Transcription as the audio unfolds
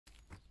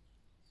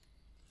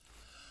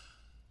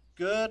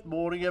Good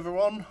morning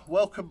everyone,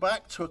 welcome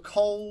back to a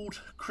cold,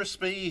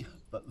 crispy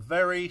but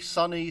very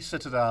sunny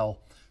Citadel.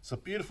 It's a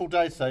beautiful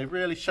day today,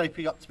 really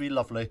shaping up to be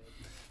lovely.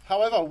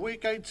 However, we're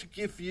going to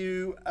give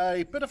you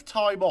a bit of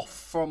time off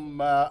from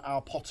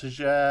our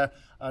potager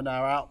and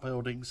our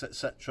outbuildings,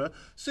 etc.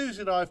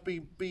 Susie and I have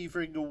been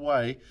beavering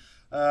away,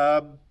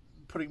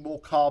 putting more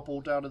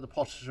cardboard down in the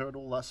potager and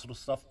all that sort of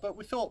stuff, but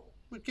we thought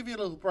we'd give you a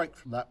little break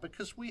from that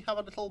because we have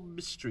a little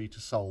mystery to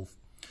solve.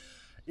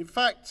 In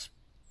fact,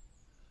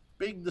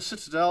 being the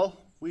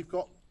Citadel, we've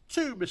got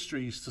two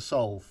mysteries to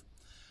solve.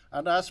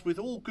 And as with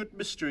all good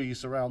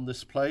mysteries around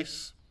this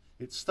place,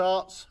 it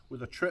starts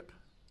with a trip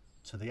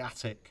to the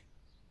attic.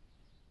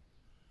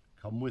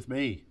 Come with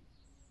me.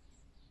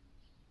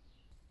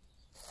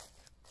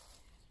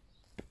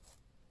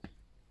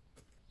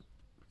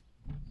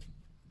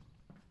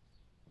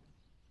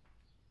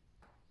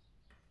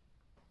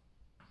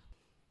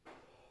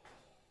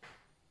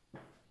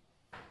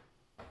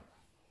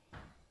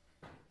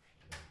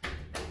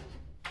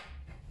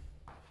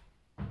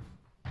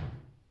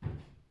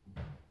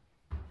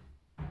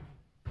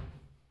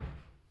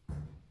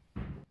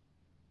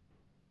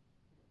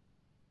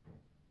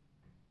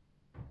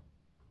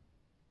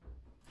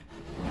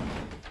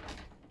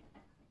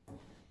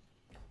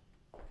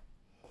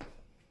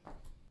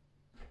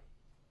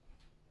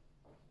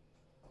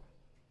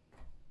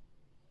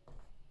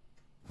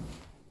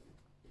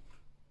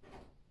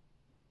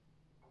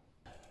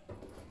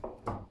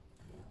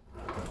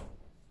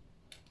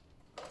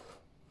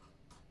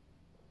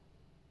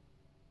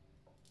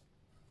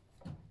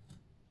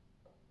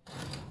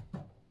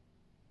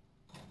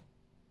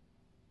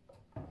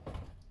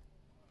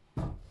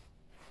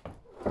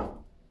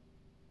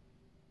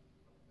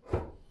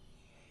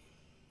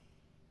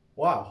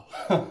 Wow,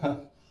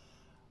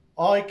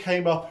 I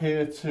came up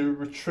here to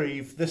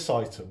retrieve this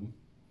item,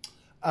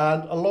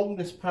 and along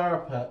this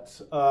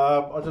parapet,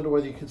 I don't know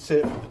whether you can see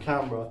it from the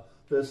camera,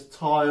 there's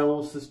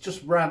tiles, there's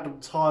just random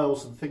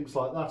tiles and things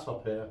like that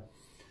up here.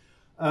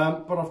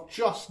 But I've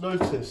just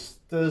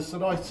noticed there's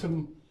an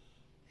item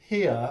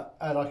here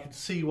and I can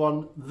see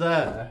one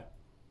there,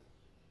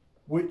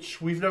 which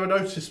we've never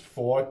noticed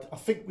before. I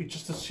think we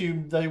just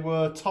assumed they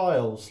were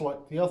tiles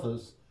like the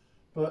others.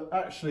 But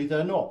actually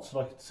they're not,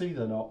 and I can see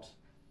they're not.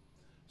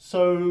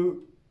 So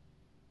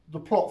the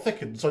plot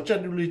thickens. I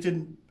genuinely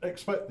didn't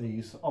expect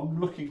these. I'm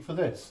looking for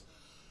this.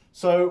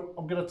 So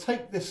I'm going to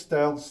take this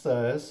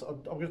downstairs.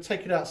 I'm going to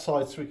take it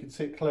outside so we can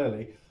see it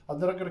clearly.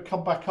 And then I'm going to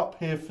come back up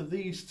here for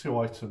these two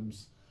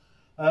items.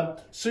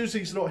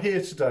 Susie's not here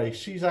today.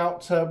 She's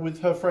out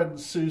with her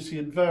friends Susie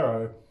and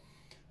Vero,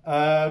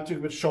 doing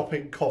a bit of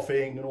shopping,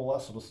 coffeeing and all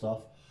that sort of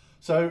stuff.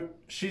 So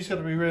she's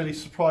going to be really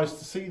surprised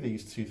to see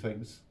these two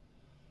things.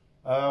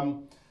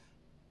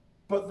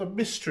 But the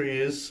mystery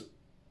is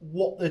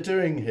what they're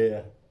doing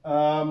here.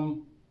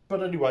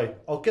 But anyway,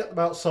 I'll get them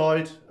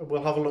outside and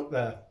we'll have a look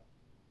there.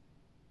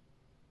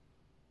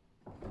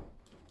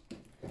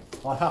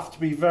 I have to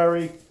be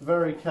very,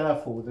 very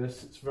careful with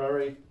this. It's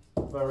very,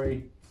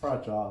 very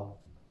fragile.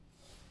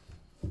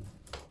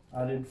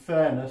 And in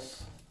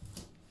fairness,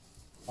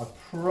 I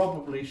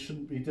probably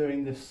shouldn't be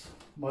doing this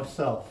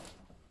myself.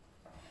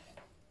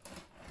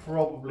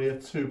 Probably a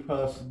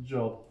two-person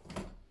job.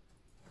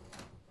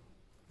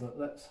 But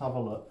let's have a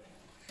look.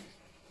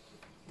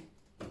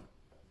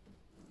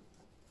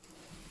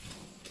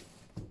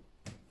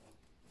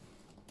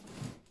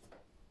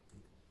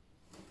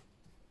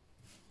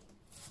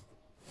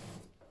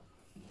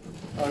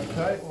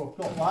 Okay, well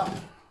I've got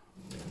that.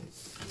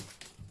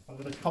 I'm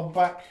going to come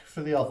back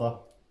for the other.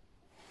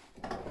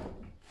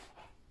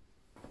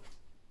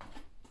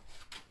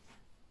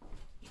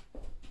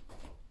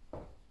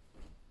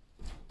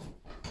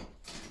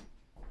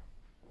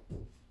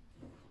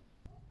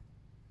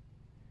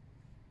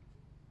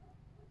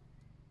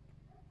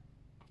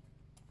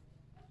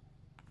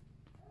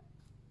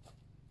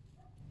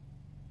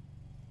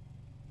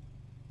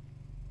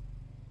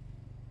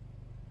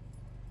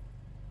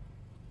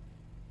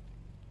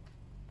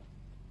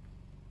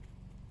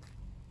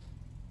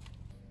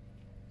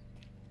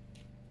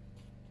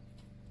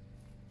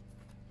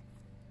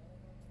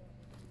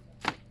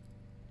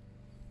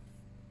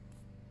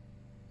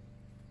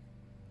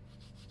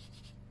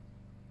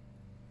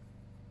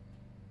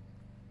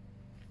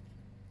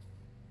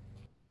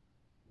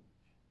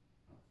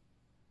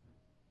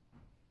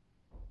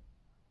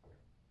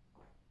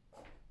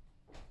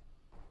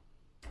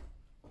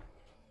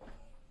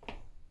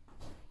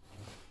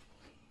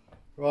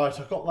 Right,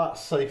 I've got that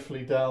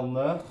safely down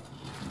there.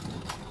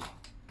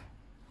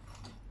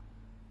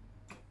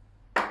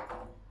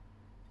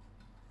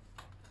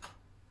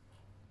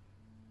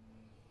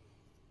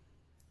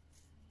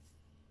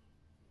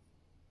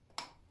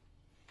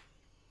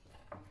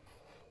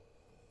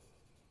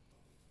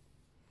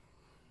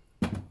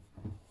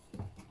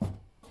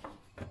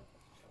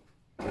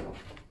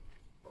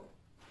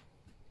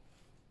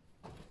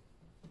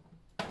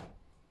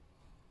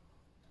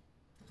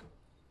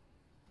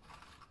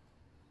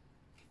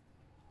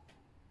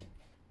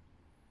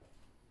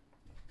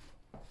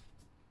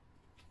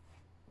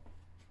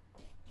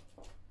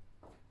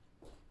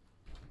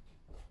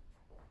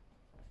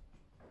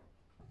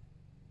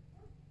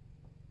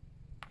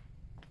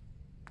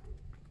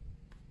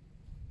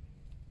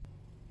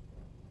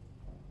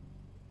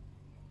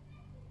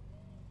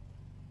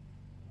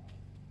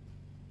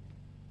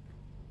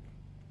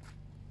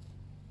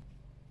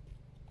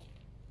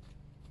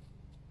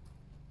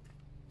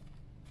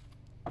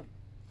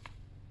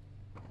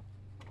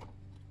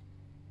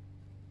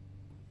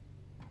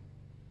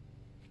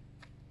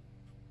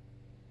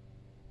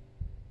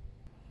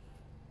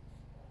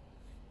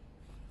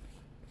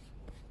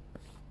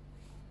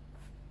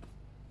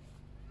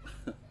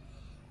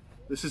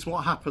 This is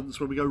what happens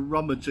when we go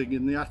rummaging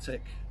in the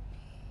attic.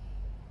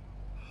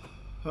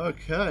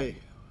 Okay,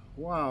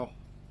 wow.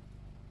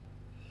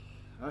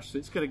 Actually,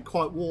 it's getting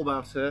quite warm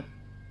out here.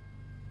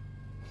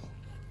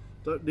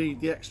 Don't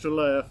need the extra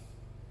layer.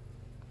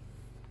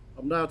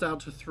 I'm now down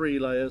to 3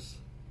 layers.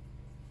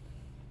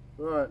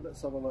 Right,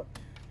 let's have a look.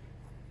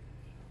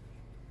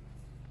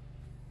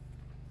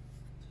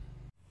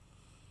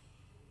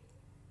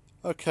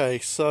 Okay,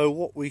 so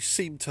what we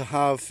seem to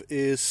have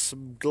is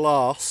some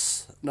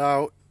glass.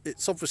 Now,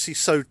 it's obviously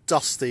so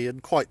dusty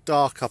and quite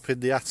dark up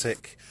in the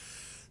attic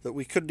that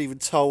we couldn't even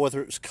tell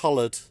whether it was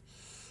coloured.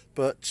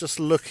 But just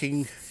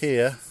looking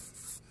here,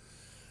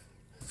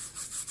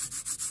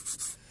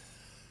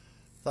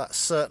 that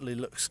certainly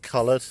looks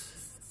coloured.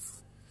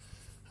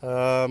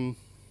 But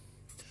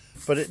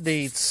it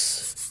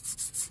needs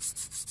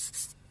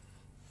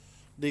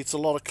a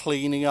lot of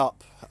cleaning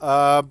up.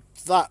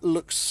 That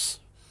looks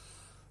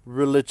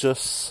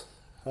religious,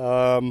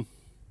 but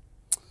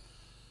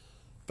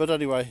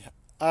anyway,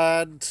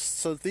 and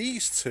so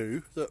these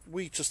two that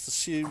we just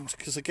assumed,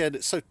 because again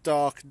it's so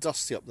dark and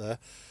dusty up there,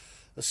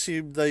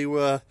 assumed they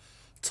were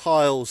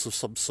tiles of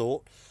some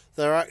sort.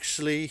 They're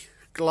actually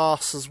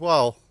glass as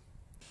well.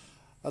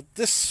 And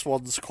this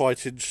one's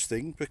quite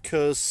interesting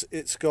because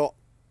it's got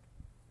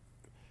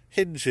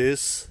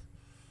hinges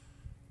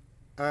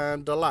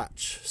and a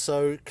latch,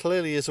 so it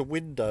clearly is a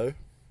window.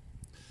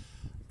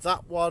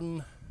 That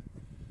one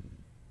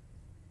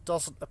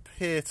doesn't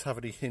appear to have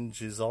any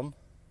hinges on,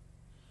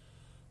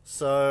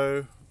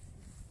 so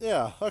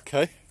yeah,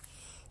 okay.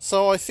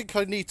 So I think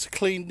I need to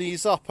clean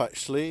these up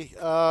actually.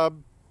 Yeah,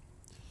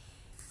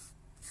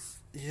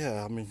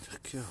 I mean,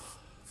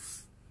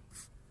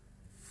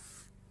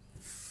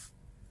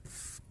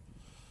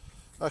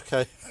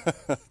 okay.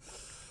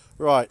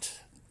 Right,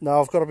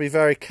 now I've got to be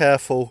very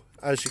careful.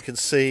 As you can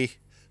see,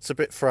 it's a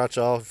bit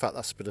fragile. In fact,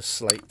 that's a bit of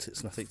slate,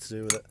 it's nothing to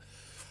do with it.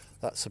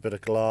 That's a bit of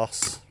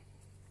glass.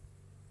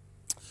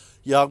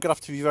 Yeah, I'm going to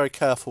have to be very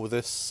careful with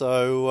this,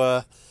 so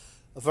a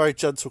very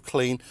gentle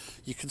clean.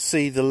 You can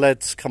see the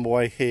leads come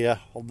away here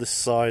on this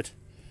side.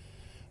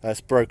 It's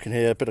broken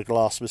here, a bit of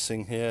glass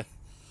missing here.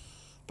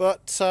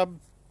 But,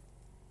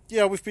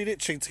 yeah, we've been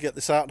itching to get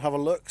this out and have a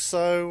look,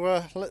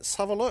 so let's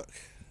have a look.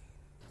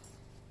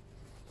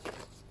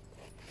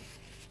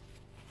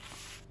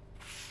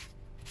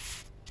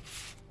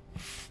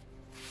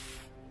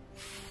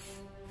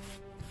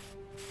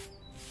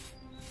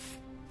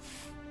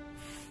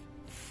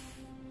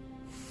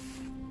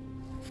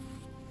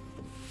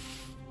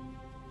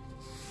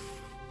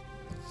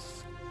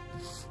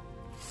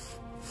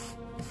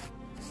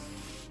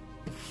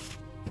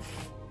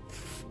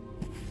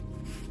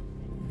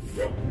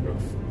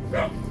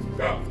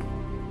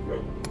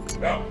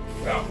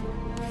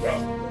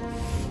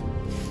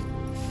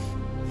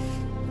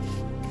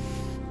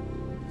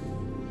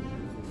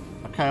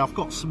 Okay, I've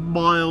got some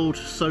mild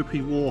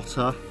soapy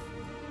water.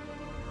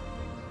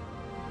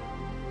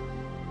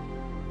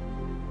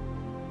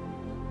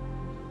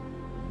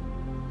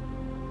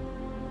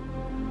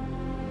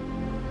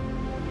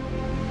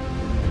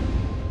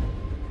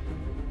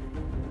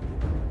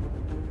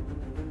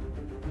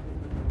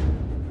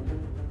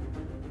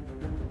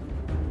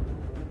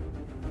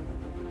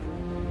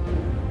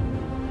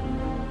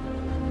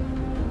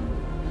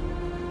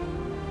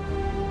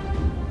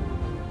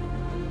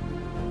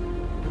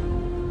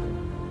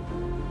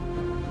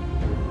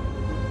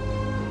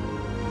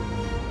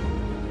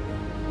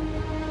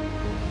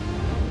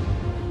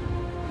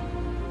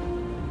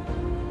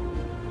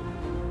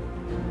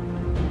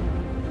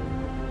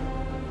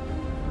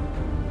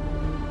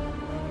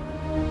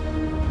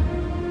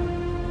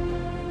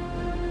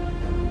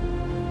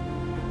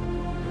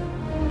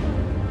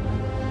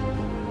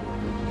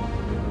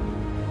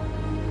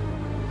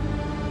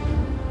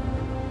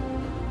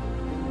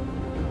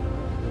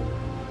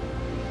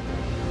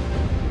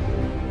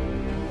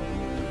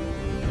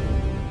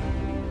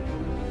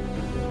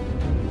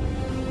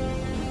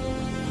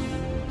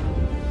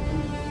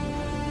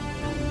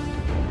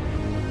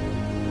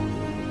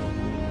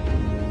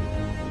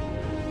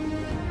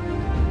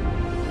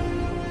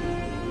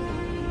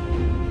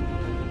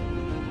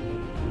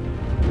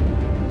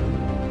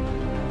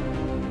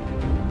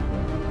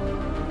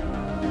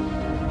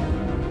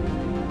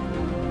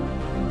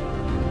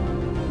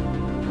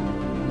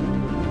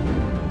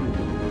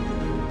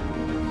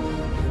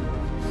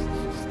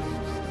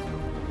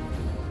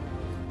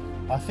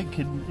 I think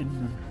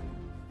in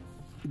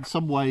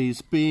some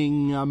ways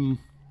being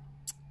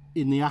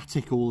in the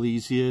attic all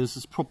these years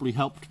has probably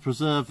helped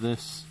preserve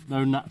this.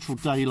 No natural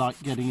daylight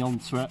getting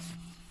onto it,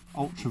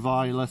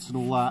 ultraviolet and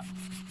all that.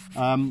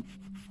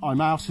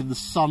 I'm out in the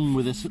sun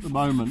with this at the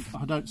moment.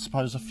 I don't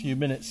suppose a few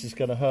minutes is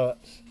going to hurt,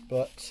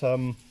 but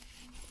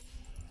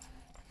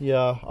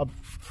yeah, I'll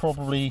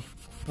probably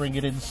bring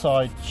it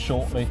inside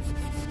shortly.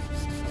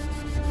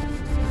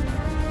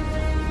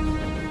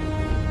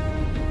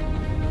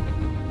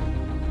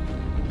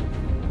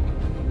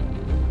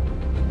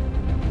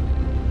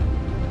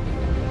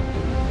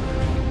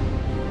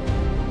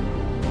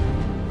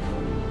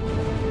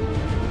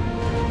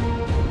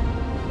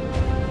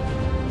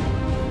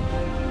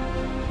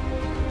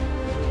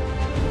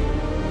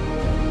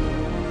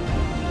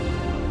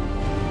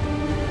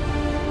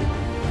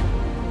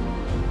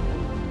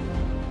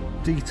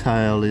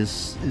 detail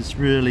is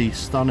really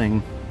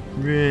stunning.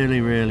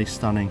 Really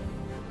stunning.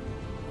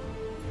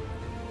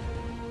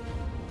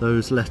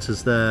 Those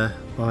letters there,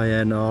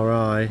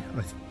 INRI,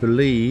 I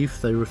believe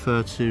they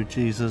refer to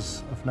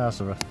Jesus of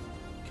Nazareth,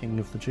 King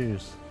of the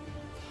Jews.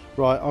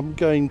 Right, I'm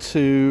going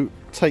to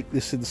take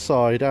this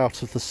inside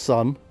out of the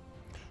sun,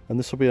 and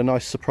this will be a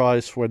nice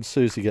surprise for when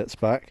Susie gets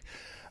back.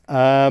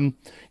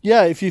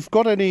 Yeah, if you've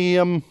got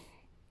any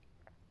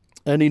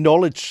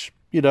knowledge,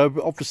 you know,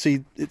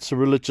 obviously it's a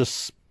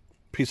religious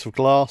piece of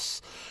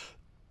glass.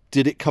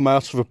 Did it come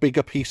out of a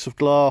bigger piece of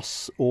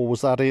glass, or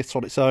was that it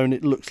on its own?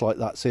 It looks like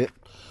that's it.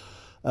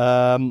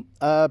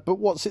 But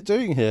what's it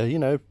doing here? You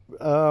know,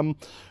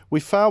 we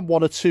found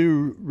one or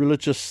two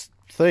religious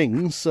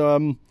things,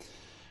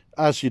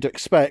 as you'd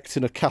expect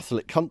in a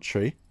Catholic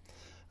country.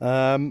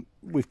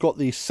 We've got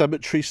these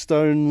cemetery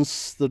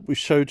stones that we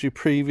showed you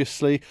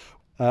previously.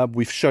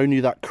 We've shown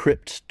you that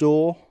crypt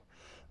door,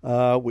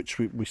 which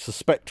we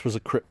suspect was a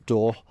crypt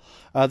door.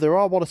 There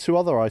are one or two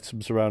other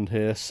items around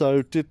here.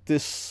 So did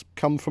this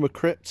come from a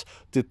crypt?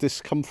 Did this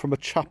come from a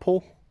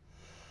chapel?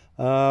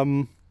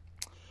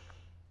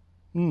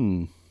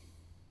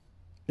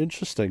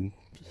 Interesting.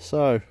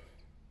 So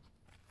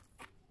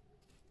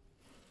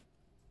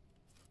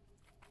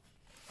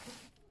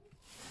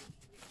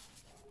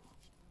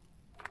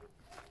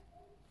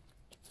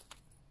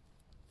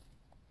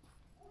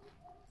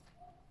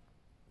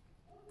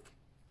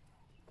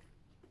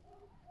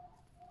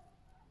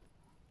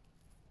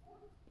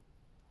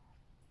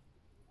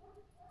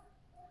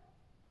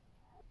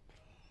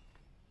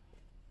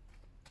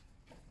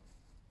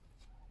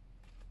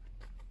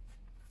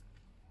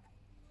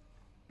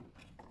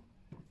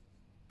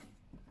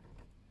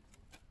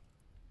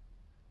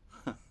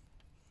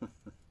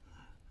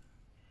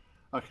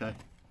okay,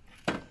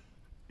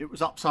 it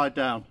was upside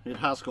down. It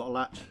has got a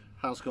latch,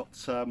 has got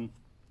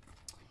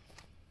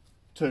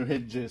two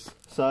hinges,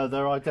 so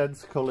they're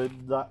identical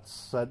in that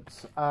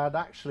sense. And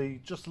actually,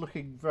 just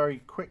looking very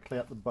quickly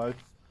at them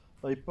both,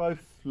 they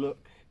both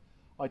look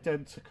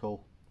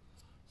identical.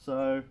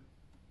 So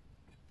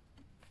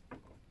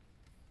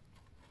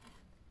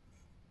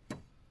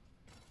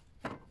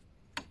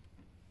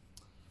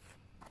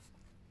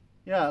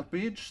yeah, it'd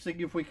be interesting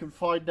if we can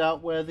find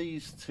out where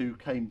these two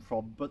came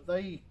from, but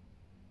they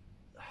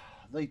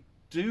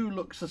do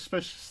look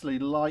suspiciously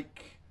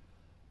like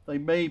they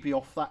may be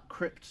off that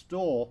crypt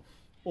door,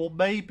 or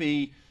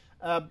maybe,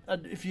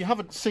 and if you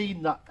haven't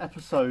seen that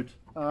episode,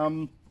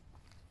 and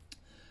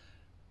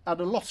a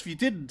lot of you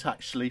didn't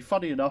actually,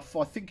 funny enough,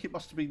 I think it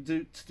must have been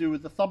to do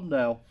with the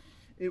thumbnail.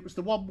 It was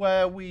the one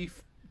where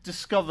we've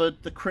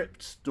discovered the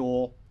crypt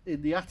door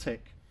in the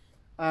attic,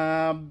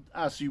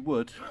 as you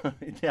would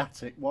in the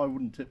attic. Why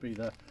wouldn't it be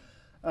there?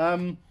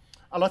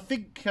 And I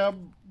think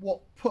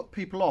what put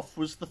people off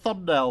was the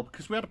thumbnail,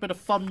 because we had a bit of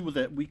fun with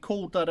it. We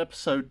called that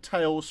episode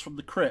Tales from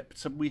the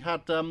Crypt, and we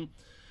had the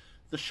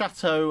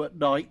chateau at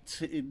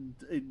night in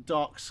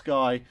dark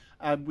sky,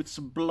 and with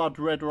some blood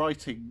red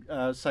writing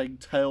saying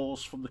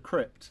Tales from the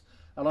Crypt.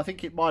 And I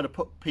think it might have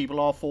put people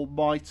off, or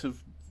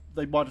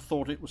they might have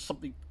thought it was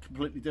something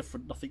completely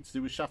different, nothing to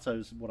do with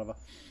chateaus and whatever.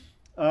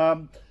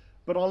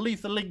 But I'll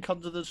leave the link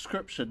under the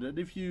description, and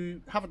if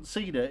you haven't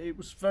seen it, it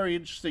was a very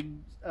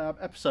interesting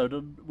episode,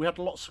 and we had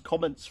lots of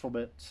comments from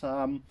it,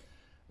 and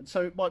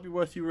so it might be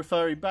worth you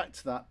referring back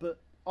to that. But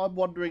I'm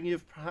wondering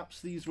if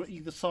perhaps these were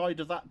either side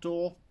of that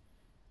door.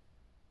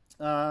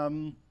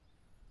 I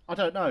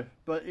don't know,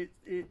 but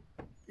it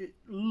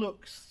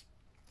looks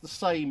the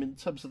same in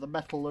terms of the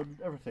metal and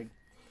everything.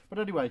 But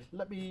anyway,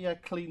 let me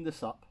clean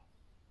this up.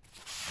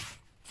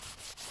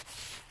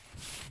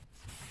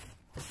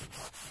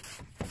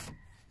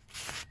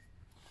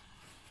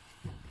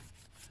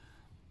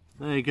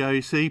 There you go,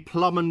 you see,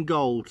 plum and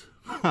gold.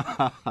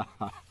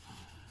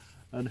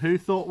 And who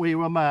thought we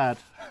were mad?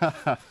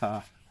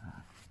 And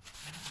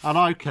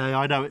okay,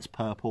 I know it's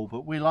purple,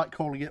 but we like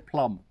calling it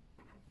plum.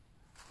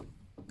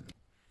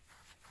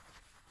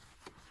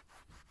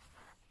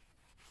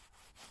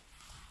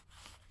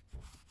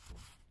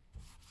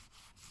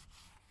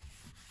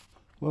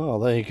 Well,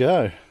 there you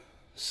go.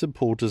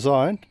 Simple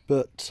design,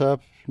 but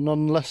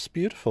nonetheless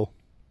beautiful.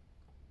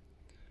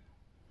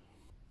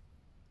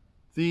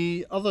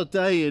 The other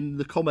day in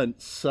the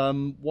comments,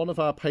 one of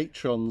our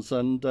patrons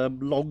and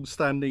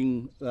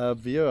long-standing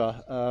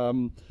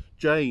viewer,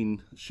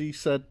 Jane, she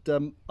said,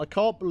 I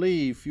can't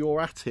believe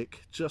your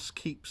attic just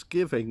keeps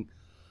giving.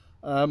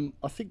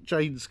 I think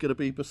Jane's going to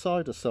be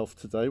beside herself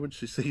today when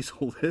she sees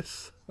all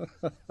this.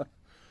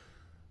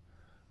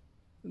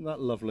 Isn't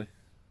that lovely?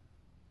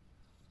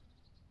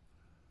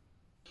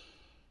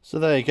 So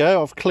there you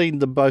go, I've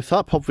cleaned them both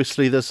up.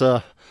 Obviously there's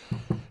a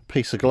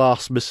piece of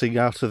glass missing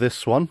out of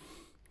this one.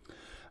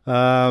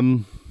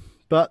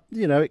 But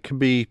you know, it can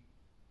be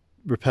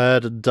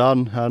repaired and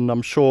done, and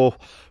I'm sure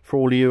for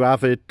all you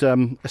avid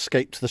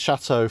Escape to the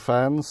Château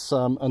fans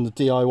and the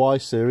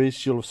DIY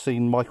series, you'll have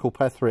seen Michael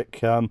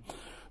Petherick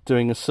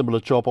doing a similar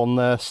job on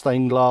their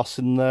stained glass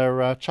in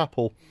their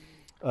chapel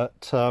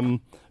at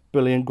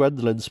Billy and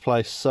Gwendolyn's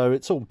place, so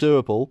it's all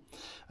doable.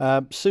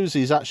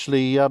 Susie's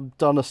actually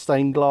done a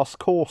stained glass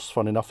course,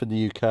 fun enough, in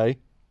the UK.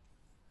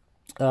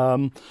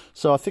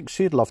 So I think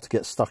she'd love to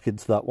get stuck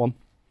into that one.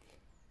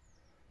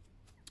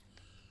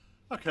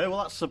 Okay, well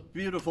that's a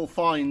beautiful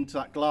find,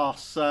 that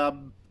glass.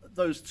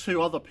 Those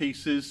two other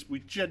pieces, we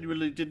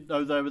genuinely didn't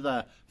know they were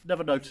there.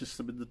 Never noticed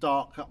them in the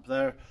dark up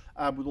there,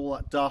 with all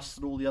that dust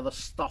and all the other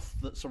stuff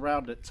that's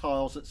around it,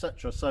 tiles,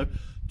 etc. So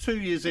 2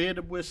 years in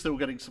and we're still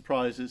getting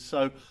surprises.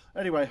 So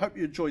anyway, hope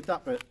you enjoyed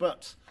that bit.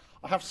 But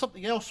I have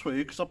something else for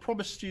you, because I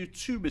promised you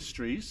 2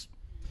 mysteries.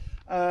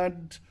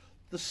 And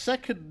the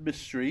second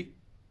mystery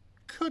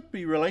could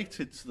be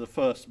related to the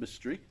first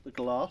mystery, the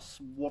glass,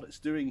 what it's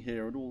doing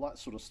here and all that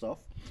sort of stuff.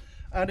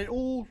 And it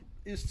all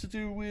is to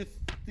do with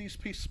these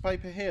pieces of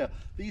paper here.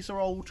 These are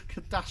old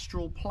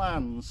cadastral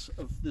plans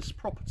of this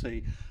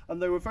property,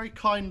 and they were very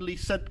kindly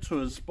sent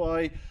to us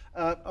by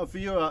a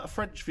viewer, a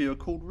French viewer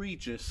called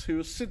Regis, who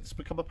has since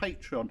become a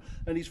Patreon,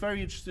 and he's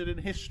very interested in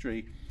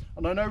history.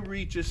 And I know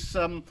Regis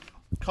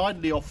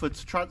kindly offered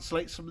to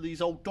translate some of these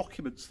old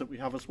documents that we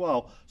have as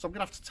well, so I'm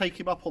going to have to take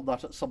him up on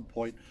that at some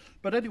point.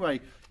 But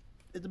anyway,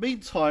 in the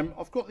meantime,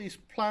 I've got these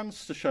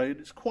plans to show you, and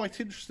it's quite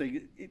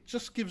interesting. It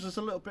just gives us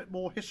a little bit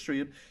more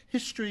history, and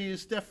history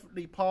is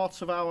definitely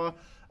part of our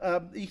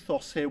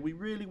ethos here. We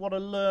really want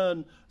to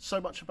learn so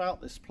much about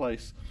this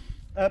place.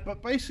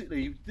 But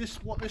basically,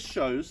 what this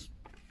shows,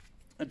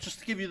 and just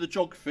to give you the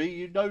geography,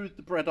 you know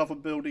the bread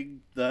oven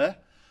building there.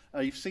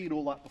 You've seen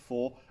all that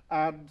before,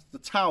 and the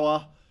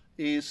tower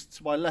is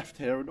to my left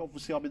here, and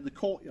obviously I'm in the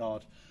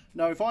courtyard.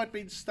 Now, if I'd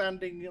been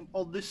standing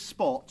on this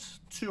spot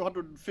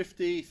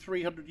 250,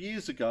 300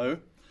 years ago,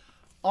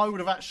 I would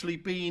have actually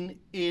been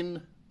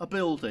in a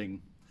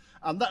building.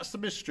 And that's the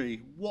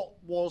mystery. What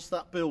was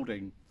that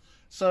building?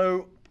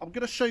 So I'm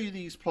going to show you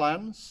these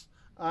plans,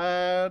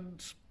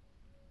 and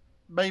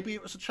maybe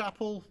it was a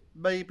chapel,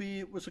 maybe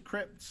it was a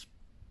crypt,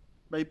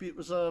 maybe it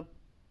was an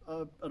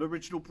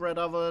original bread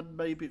oven,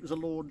 maybe it was a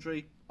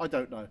laundry. I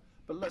don't know.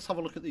 But let's have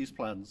a look at these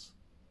plans.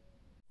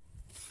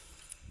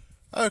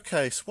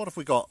 Okay, so what have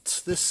we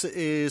got? This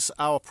is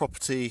our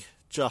property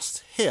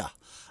just here.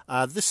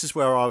 This is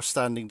where I was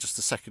standing just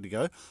a second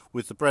ago,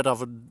 with the bread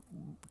oven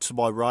to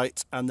my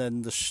right, and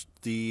then the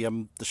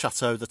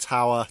chateau, the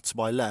tower to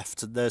my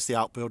left, and there's the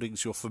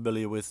outbuildings you're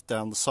familiar with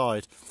down the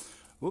side.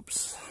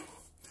 Whoops,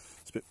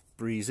 it's a bit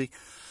breezy.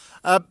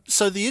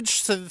 So the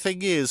interesting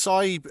thing is,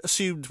 I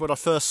assumed when I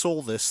first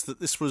saw this that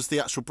this was the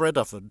actual bread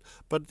oven,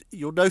 but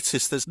you'll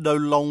notice there's no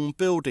long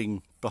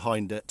building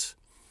behind it.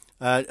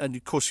 And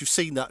of course you've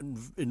seen that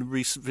in a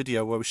recent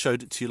video where we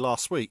showed it to you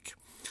last week.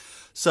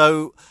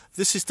 So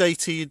this is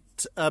dated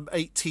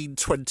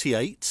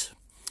 1828,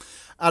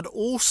 and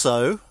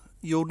also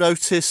you'll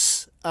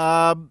notice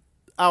our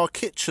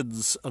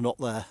kitchens are not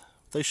there.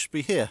 They should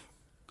be here.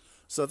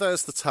 So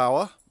there's the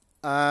tower,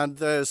 and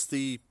there's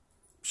the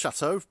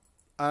chateau,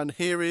 and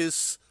here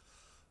is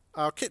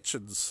our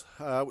kitchens,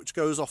 which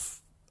goes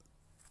off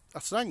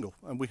at an angle,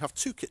 and we have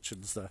 2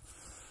 kitchens there.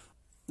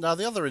 Now,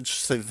 the other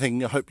interesting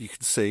thing I hope you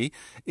can see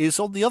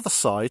is on the other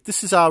side.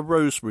 This is our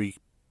rosemary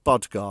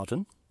bud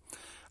garden.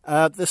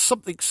 There's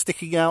something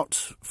sticking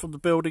out from the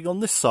building on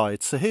this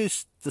side. So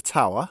here's the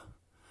tower,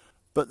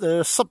 but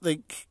there's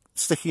something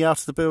sticking out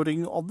of the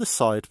building on this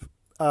side,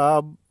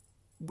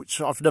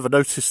 which I've never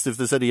noticed if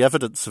there's any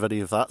evidence of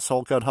any of that, so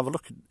I'll go and have a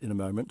look in a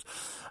moment.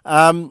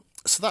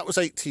 So that was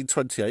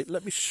 1828.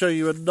 Let me show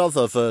you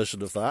another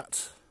version of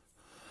that,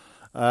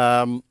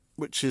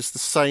 which is the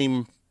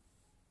same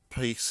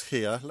piece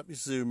here. Let me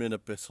zoom in a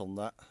bit on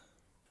that.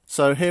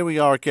 So here we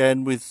are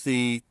again with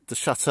the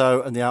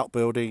chateau and the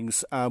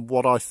outbuildings, and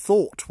what I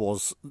thought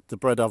was the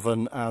bread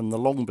oven and the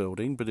long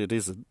building, but it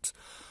isn't.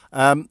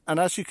 And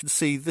as you can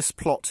see, this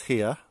plot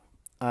here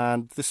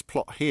and this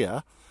plot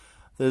here,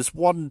 there's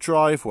one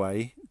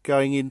driveway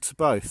going into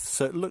both,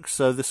 so it looks as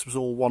though this was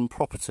all one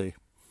property.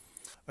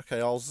 Okay,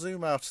 I'll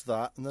zoom out of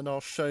that, and then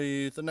I'll show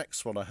you the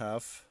next one I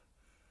have,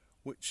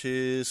 which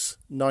is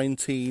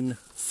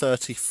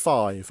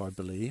 1935, I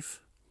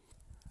believe.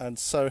 And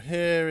so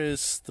here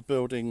is the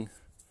building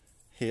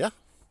here.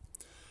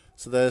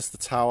 So there's the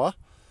tower,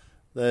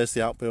 there's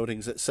the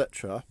outbuildings,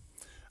 etc.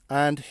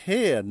 And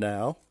here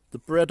now, the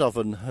bread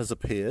oven has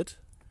appeared,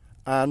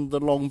 and the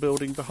long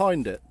building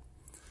behind it.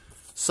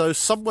 So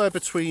somewhere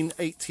between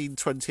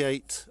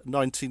 1828 and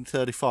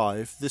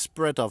 1935, this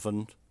bread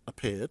oven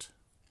appeared.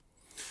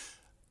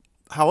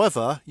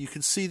 However, you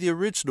can see the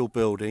original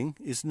building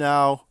is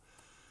now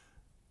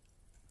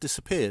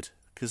disappeared,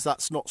 because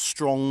that's not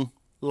strong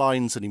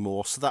lines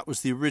anymore. So that was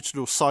the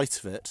original site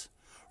of it,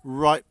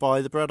 right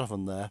by the bread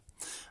oven there.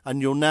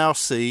 And you'll now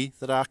see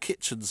that our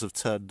kitchens have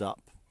turned up.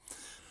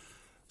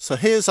 So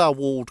here's our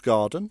walled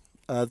garden.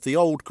 The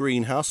old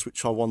greenhouse,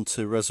 which I want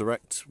to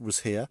resurrect,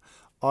 was here.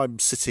 I'm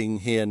sitting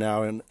here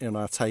now in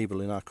our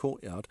table in our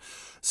courtyard.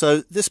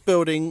 So this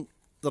building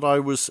that I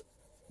was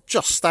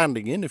just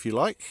standing in, if you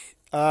like,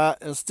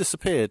 has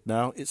disappeared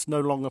now. It's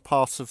no longer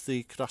part of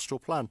the cadastral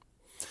plan.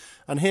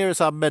 And here is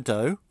our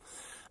meadow,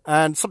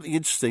 And something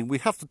interesting, we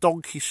have the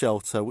donkey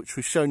shelter, which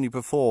we've shown you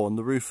before, and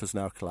the roof has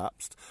now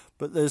collapsed.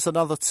 But there's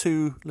another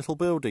 2 little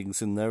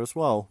buildings in there as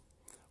well,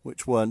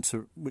 which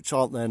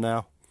aren't there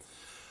now.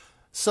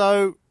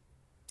 So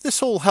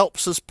this all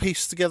helps us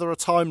piece together a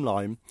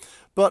timeline.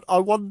 But I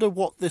wonder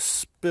what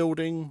this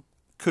building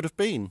could have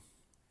been.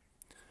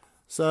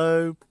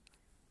 So,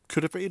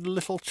 could it have been a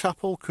little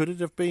chapel? Could it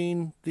have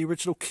been the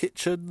original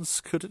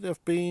kitchens? Could it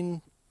have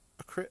been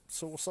a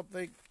crypt or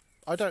something?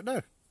 I don't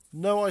know.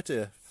 No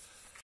idea.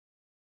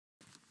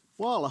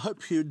 Well, I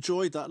hope you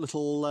enjoyed that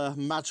little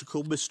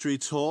magical mystery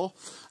tour.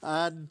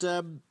 And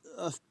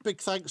a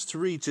big thanks to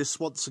Regis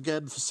once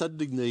again for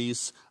sending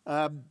these.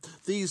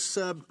 These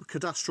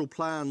cadastral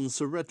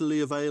plans are readily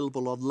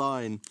available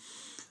online.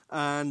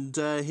 And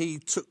he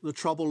took the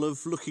trouble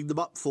of looking them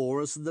up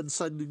for us and then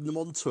sending them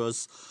on to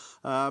us.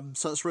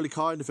 So that's really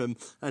kind of him.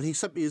 And he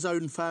sent me his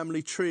own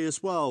family tree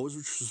as well, which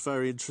was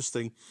very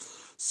interesting.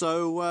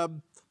 So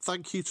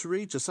thank you to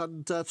Regis.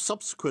 And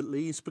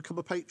subsequently, he's become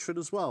a patron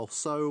as well.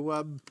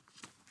 So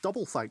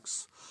double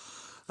thanks.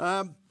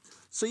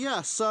 So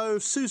yeah, so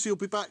Susie will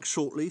be back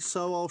shortly.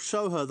 So I'll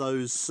show her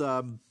those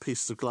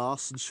pieces of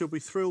glass and she'll be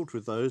thrilled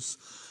with those.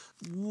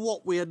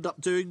 What we end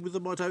up doing with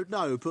them, I don't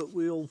know. But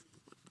we'll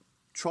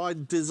try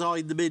and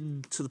design them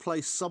into the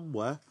place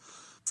somewhere.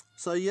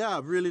 So yeah,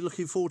 I'm really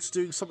looking forward to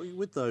doing something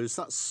with those.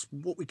 That's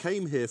what we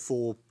came here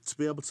for, to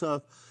be able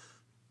to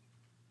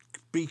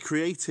be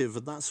creative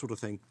and that sort of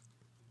thing.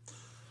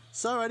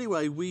 So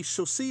anyway, we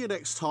shall see you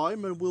next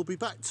time, and we'll be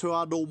back to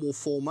our normal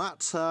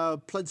format.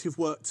 Plenty of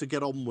work to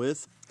get on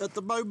with. At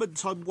the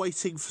moment, I'm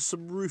waiting for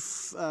some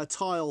roof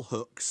tile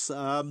hooks.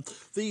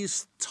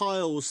 These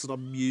tiles that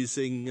I'm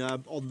using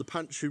on the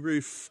pantry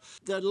roof,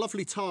 they're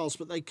lovely tiles,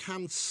 but they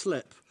can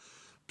slip.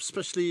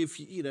 Especially if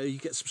you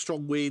get some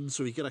strong winds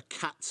or you get a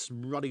cat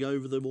running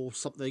over them or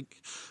something.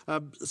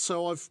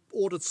 So I've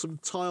ordered some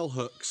tile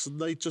hooks and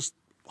they just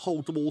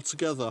hold them all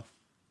together.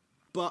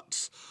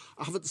 But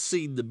I haven't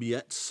seen them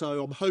yet,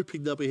 so I'm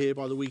hoping they'll be here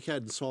by the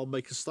weekend, so I'll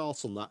make a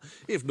start on that.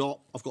 If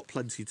not, I've got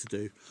plenty to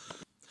do.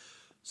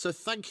 So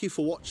thank you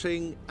for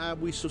watching, and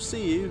we shall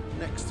see you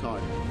next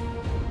time.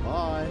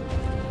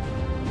 Bye.